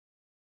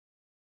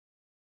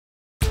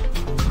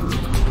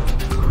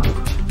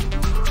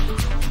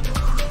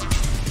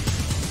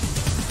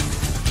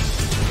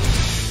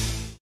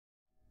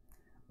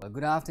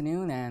Good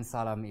afternoon and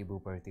salam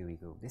Ibu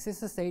Pertiwiku. This is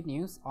the state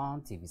news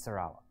on TV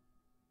Sarawak.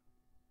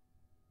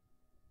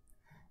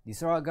 The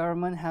Sarawak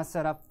government has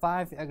set up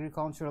 5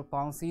 agricultural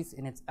policies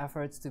in its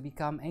efforts to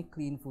become a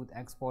clean food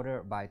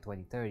exporter by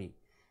 2030.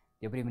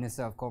 Deputy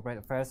Minister of Corporate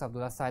Affairs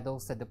Abdullah Saidul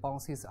said the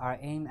policies are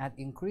aimed at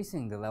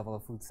increasing the level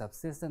of food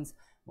subsistence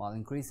while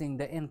increasing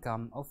the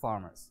income of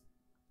farmers.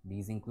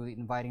 These include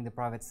inviting the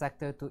private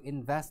sector to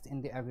invest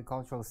in the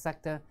agricultural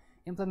sector,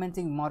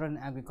 implementing modern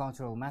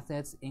agricultural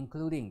methods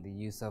including the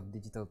use of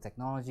digital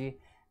technology,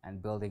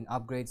 and building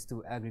upgrades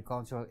to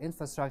agricultural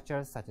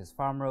infrastructure such as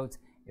farm roads,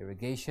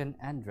 irrigation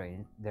and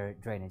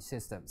drainage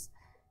systems.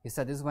 He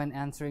said this when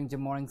answering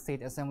Jamoring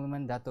State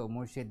Assemblyman Dato'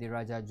 Mursyid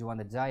Diraja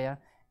Juanda Jaya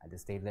at the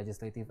State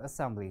Legislative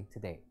Assembly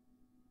today.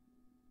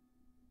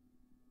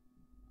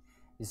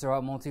 The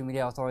Sarawak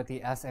Multimedia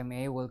Authority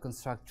SMA will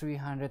construct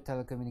 300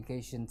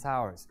 telecommunication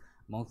towers,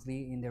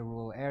 mostly in the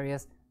rural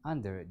areas,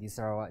 under the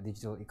Sarawak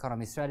Digital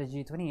Economy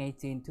Strategy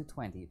 2018 to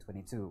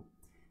 2022.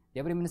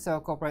 Deputy Minister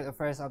of Corporate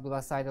Affairs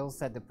Abdullah Saidul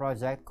said the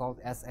project,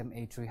 called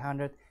SMA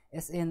 300,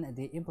 is in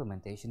the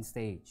implementation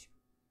stage.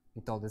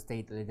 He told the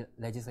State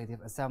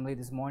Legislative Assembly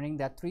this morning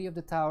that 3 of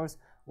the towers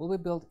will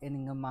be built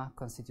in Ngemah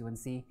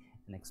constituency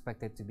and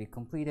expected to be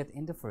completed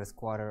in the first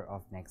quarter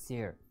of next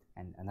year,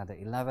 and another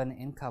 11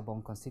 in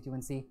Kabong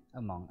constituency,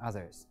 among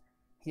others.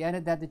 He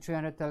added that the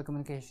 300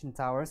 telecommunication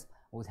towers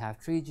would have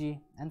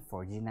 3G and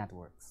 4G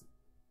networks.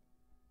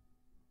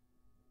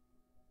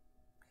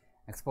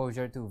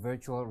 Exposure to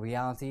virtual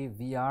reality,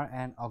 VR,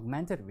 and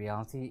augmented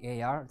reality,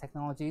 AR,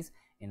 technologies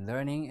in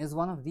learning is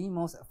one of the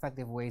most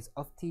effective ways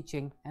of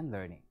teaching and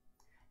learning.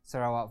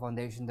 Sarawak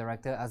Foundation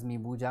Director Azmi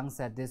Bujang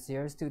said this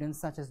year students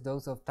such as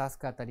those of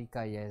Taska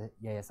Tadika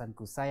Yayasan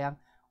Kusayang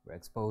were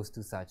exposed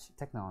to such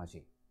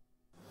technology.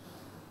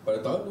 Pada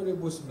tahun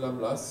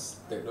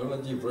 2019,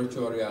 teknologi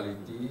virtual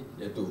reality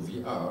iaitu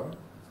VR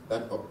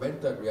dan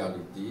augmented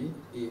reality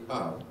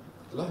AR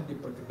telah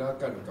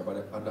diperkenalkan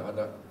kepada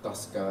anak-anak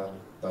Taska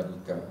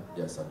Tadika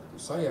Yayasan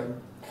Kusayang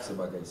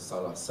sebagai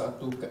salah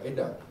satu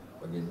kaedah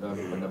bagi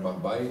menambah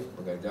baik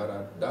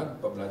pengajaran dan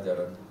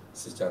pembelajaran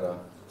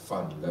secara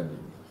fun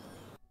learning.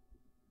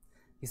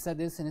 He said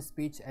this in a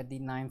speech at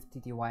the 9th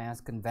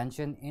TTYS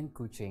convention in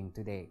Kuching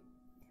today.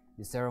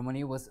 The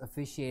ceremony was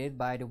officiated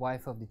by the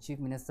wife of the Chief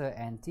Minister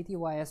and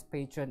TTYS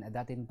patron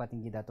Datin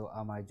Patinggi Dato'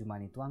 Amar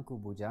Jumani Tuanku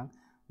Bujang,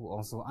 who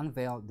also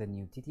unveiled the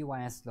new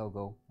TTYS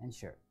logo and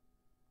shirt.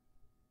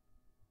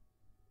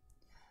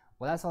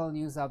 Well, that's all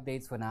news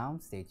updates for now.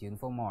 Stay tuned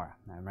for more.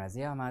 I'm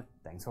Razi Ahmad.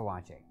 Thanks for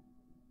watching.